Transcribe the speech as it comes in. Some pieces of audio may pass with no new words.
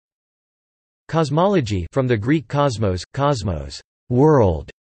Cosmology, from the Greek kosmos, cosmos,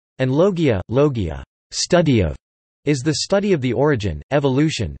 world, and logia, logia, study of, is the study of the origin,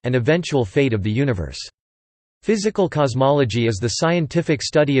 evolution, and eventual fate of the universe. Physical cosmology is the scientific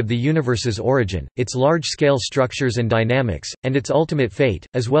study of the universe's origin, its large-scale structures and dynamics, and its ultimate fate,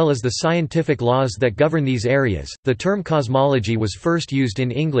 as well as the scientific laws that govern these areas. The term cosmology was first used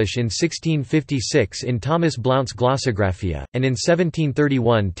in English in 1656 in Thomas Blount's Glossographia, and in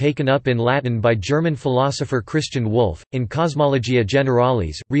 1731 taken up in Latin by German philosopher Christian Wolff. In Cosmologia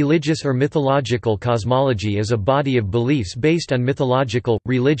Generalis, religious or mythological cosmology is a body of beliefs based on mythological,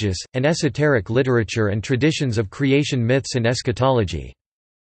 religious, and esoteric literature and traditions of creation myths and eschatology.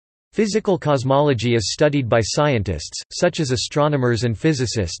 Physical cosmology is studied by scientists, such as astronomers and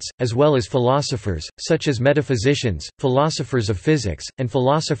physicists, as well as philosophers, such as metaphysicians, philosophers of physics, and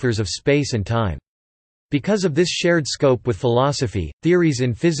philosophers of space and time. Because of this shared scope with philosophy, theories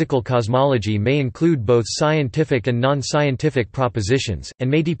in physical cosmology may include both scientific and non-scientific propositions,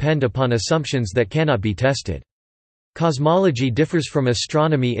 and may depend upon assumptions that cannot be tested. Cosmology differs from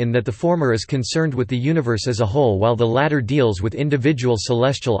astronomy in that the former is concerned with the universe as a whole while the latter deals with individual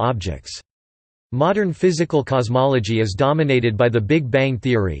celestial objects. Modern physical cosmology is dominated by the Big Bang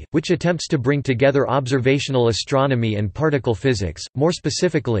theory, which attempts to bring together observational astronomy and particle physics, more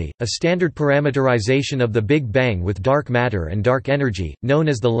specifically, a standard parameterization of the Big Bang with dark matter and dark energy, known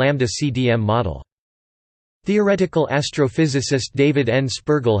as the lambda-CDM model. Theoretical astrophysicist David N.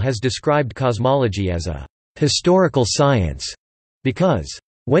 Spergel has described cosmology as a historical science, because,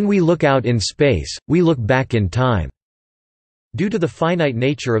 "when we look out in space, we look back in time," due to the finite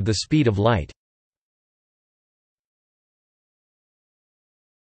nature of the speed of light.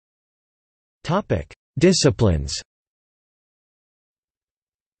 Disciplines.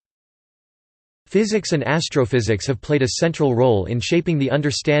 Physics and astrophysics have played a central role in shaping the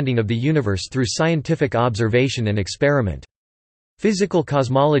understanding of the universe through scientific observation and experiment. Physical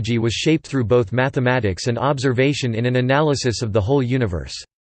cosmology was shaped through both mathematics and observation in an analysis of the whole universe.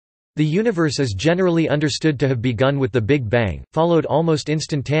 The universe is generally understood to have begun with the Big Bang, followed almost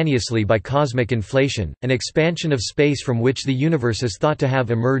instantaneously by cosmic inflation, an expansion of space from which the universe is thought to have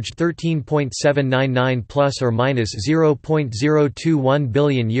emerged 13.799 plus or minus 0.021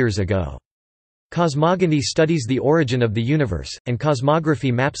 billion years ago. Cosmogony studies the origin of the universe, and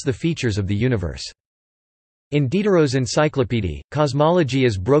cosmography maps the features of the universe. In Diderot's encyclopedia, cosmology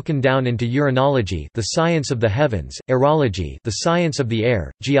is broken down into uranology, the science of the heavens, aerology, the science of the air,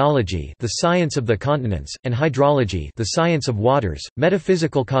 geology, the science of the continents, and hydrology, the science of waters.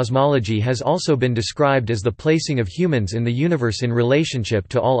 Metaphysical cosmology has also been described as the placing of humans in the universe in relationship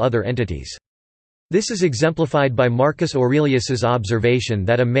to all other entities. This is exemplified by Marcus Aurelius's observation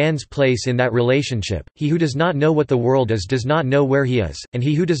that a man's place in that relationship, he who does not know what the world is does not know where he is, and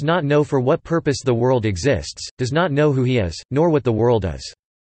he who does not know for what purpose the world exists, does not know who he is, nor what the world is.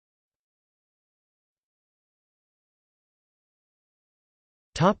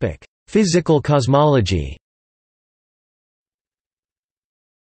 Physical cosmology.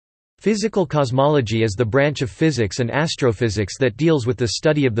 Physical cosmology is the branch of physics and astrophysics that deals with the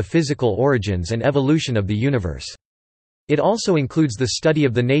study of the physical origins and evolution of the universe. It also includes the study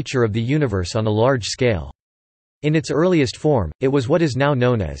of the nature of the universe on a large scale. In its earliest form, it was what is now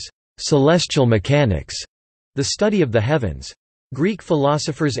known as celestial mechanics, the study of the heavens. Greek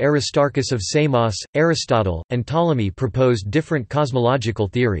philosophers Aristarchus of Samos, Aristotle, and Ptolemy proposed different cosmological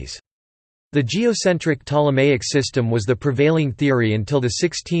theories. The geocentric Ptolemaic system was the prevailing theory until the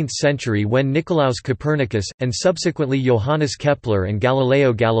 16th century when Nicolaus Copernicus, and subsequently Johannes Kepler and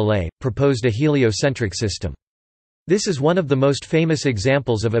Galileo Galilei, proposed a heliocentric system. This is one of the most famous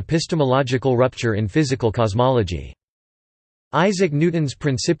examples of epistemological rupture in physical cosmology. Isaac Newton's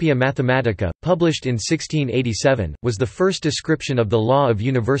Principia Mathematica, published in 1687, was the first description of the law of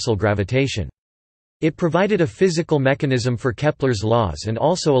universal gravitation. It provided a physical mechanism for Kepler's laws and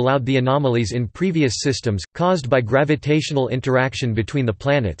also allowed the anomalies in previous systems, caused by gravitational interaction between the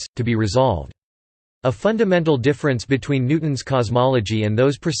planets, to be resolved. A fundamental difference between Newton's cosmology and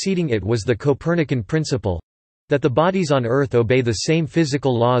those preceding it was the Copernican principle—that the bodies on Earth obey the same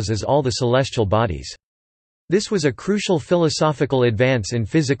physical laws as all the celestial bodies. This was a crucial philosophical advance in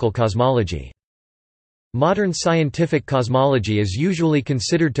physical cosmology. Modern scientific cosmology is usually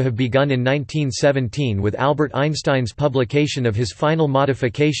considered to have begun in 1917 with Albert Einstein's publication of his final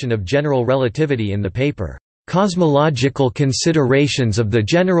modification of general relativity in the paper, "Cosmological Considerations of the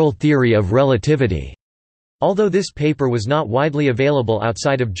General Theory of Relativity", although this paper was not widely available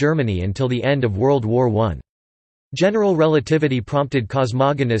outside of Germany until the end of World War I. General relativity prompted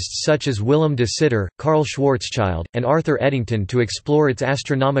cosmogonists such as Willem de Sitter, Karl Schwarzschild, and Arthur Eddington to explore its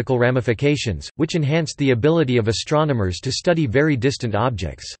astronomical ramifications, which enhanced the ability of astronomers to study very distant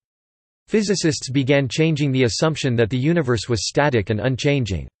objects. Physicists began changing the assumption that the universe was static and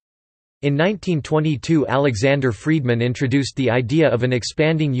unchanging. In 1922, Alexander Friedmann introduced the idea of an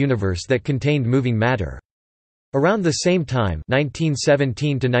expanding universe that contained moving matter. Around the same time,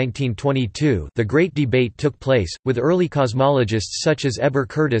 1917 to 1922, the Great Debate took place, with early cosmologists such as Eber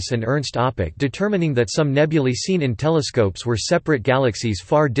Curtis and Ernst Oppach determining that some nebulae seen in telescopes were separate galaxies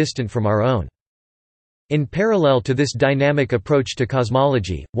far distant from our own. In parallel to this dynamic approach to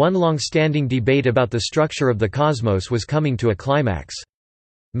cosmology, one long-standing debate about the structure of the cosmos was coming to a climax.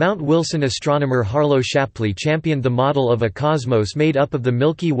 Mount Wilson astronomer Harlow Shapley championed the model of a cosmos made up of the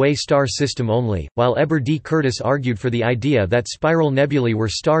Milky Way star system only, while Eber D. Curtis argued for the idea that spiral nebulae were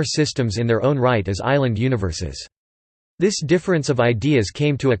star systems in their own right as island universes. This difference of ideas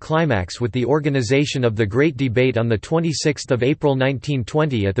came to a climax with the organization of the Great Debate on 26 April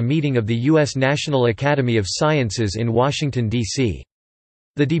 1920 at the meeting of the U.S. National Academy of Sciences in Washington, D.C.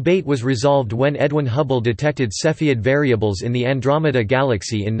 The debate was resolved when Edwin Hubble detected Cepheid variables in the Andromeda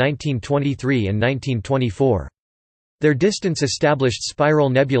Galaxy in 1923 and 1924. Their distance established spiral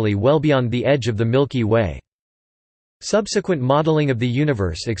nebulae well beyond the edge of the Milky Way. Subsequent modeling of the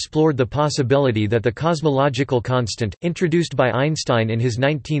universe explored the possibility that the cosmological constant, introduced by Einstein in his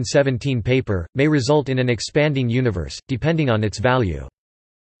 1917 paper, may result in an expanding universe, depending on its value.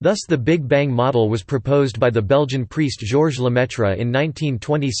 Thus the Big Bang model was proposed by the Belgian priest Georges Lemaitre in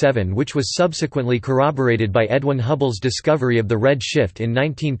 1927, which was subsequently corroborated by Edwin Hubble's discovery of the red shift in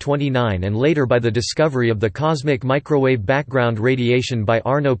 1929 and later by the discovery of the cosmic microwave background radiation by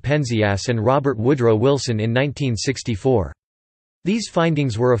Arno Penzias and Robert Woodrow Wilson in 1964. These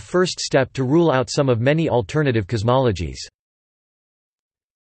findings were a first step to rule out some of many alternative cosmologies.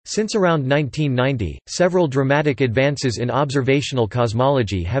 Since around 1990, several dramatic advances in observational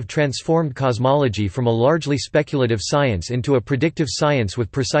cosmology have transformed cosmology from a largely speculative science into a predictive science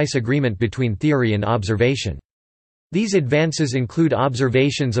with precise agreement between theory and observation. These advances include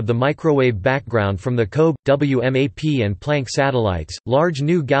observations of the microwave background from the COBE, WMAP and Planck satellites, large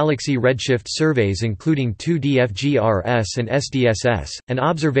new galaxy redshift surveys including 2DFGRS and SDSS, and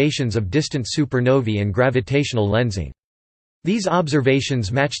observations of distant supernovae and gravitational lensing. These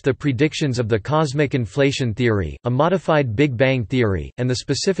observations matched the predictions of the cosmic inflation theory, a modified Big Bang theory, and the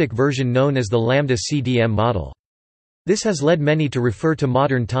specific version known as the lambda-CDM model. This has led many to refer to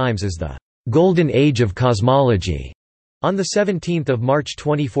modern times as the «golden age of cosmology». On 17 March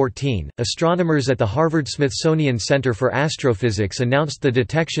 2014, astronomers at the Harvard-Smithsonian Center for Astrophysics announced the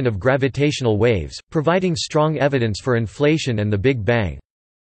detection of gravitational waves, providing strong evidence for inflation and the Big Bang.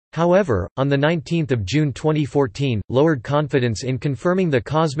 However, on 19 June 2014, lowered confidence in confirming the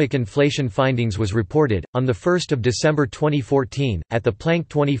cosmic inflation findings was reported. On 1 December 2014, at the Planck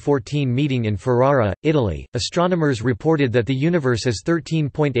 2014 meeting in Ferrara, Italy, astronomers reported that the universe is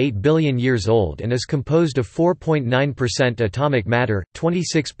 13.8 billion years old and is composed of 4.9% atomic matter,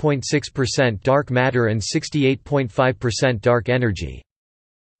 26.6% dark matter and 68.5% dark energy.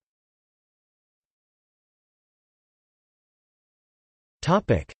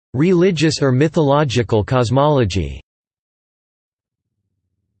 Religious or mythological cosmology.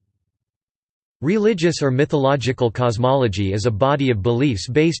 Religious or mythological cosmology is a body of beliefs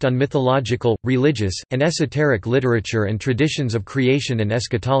based on mythological, religious, and esoteric literature and traditions of creation and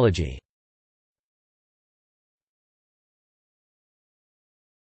eschatology.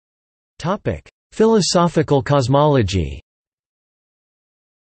 Philosophical cosmology.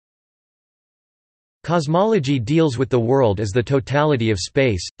 Cosmology deals with the world as the totality of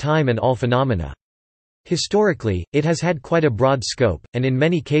space, time and all phenomena. Historically, it has had quite a broad scope, and in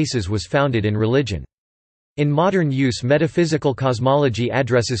many cases was founded in religion. In modern use, metaphysical cosmology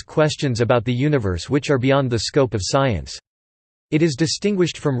addresses questions about the universe which are beyond the scope of science. It is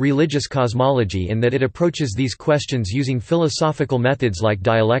distinguished from religious cosmology in that it approaches these questions using philosophical methods like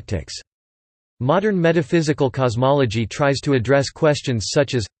dialectics. Modern metaphysical cosmology tries to address questions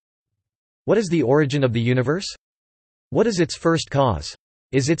such as: what is the origin of the universe? What is its first cause?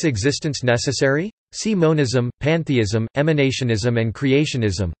 Is its existence necessary? See monism, pantheism, emanationism and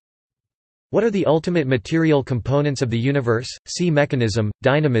creationism. What are the ultimate material components of the universe? See mechanism,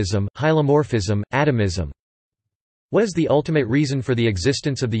 dynamism, hylomorphism, atomism. What is the ultimate reason for the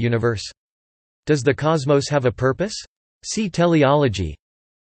existence of the universe? Does the cosmos have a purpose? See teleology.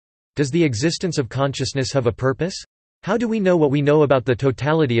 Does the existence of consciousness have a purpose? How do we know what we know about the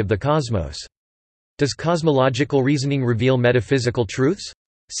totality of the cosmos? Does cosmological reasoning reveal metaphysical truths?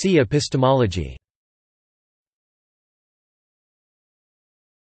 See epistemology.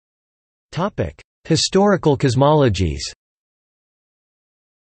 Historical cosmologies.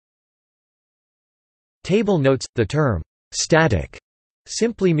 Table notes, the term «static»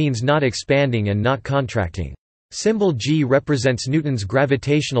 simply means not expanding and not contracting. Symbol g represents Newton's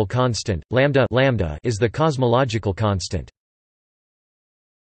gravitational constant, lambda is the cosmological constant.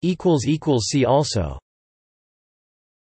 See also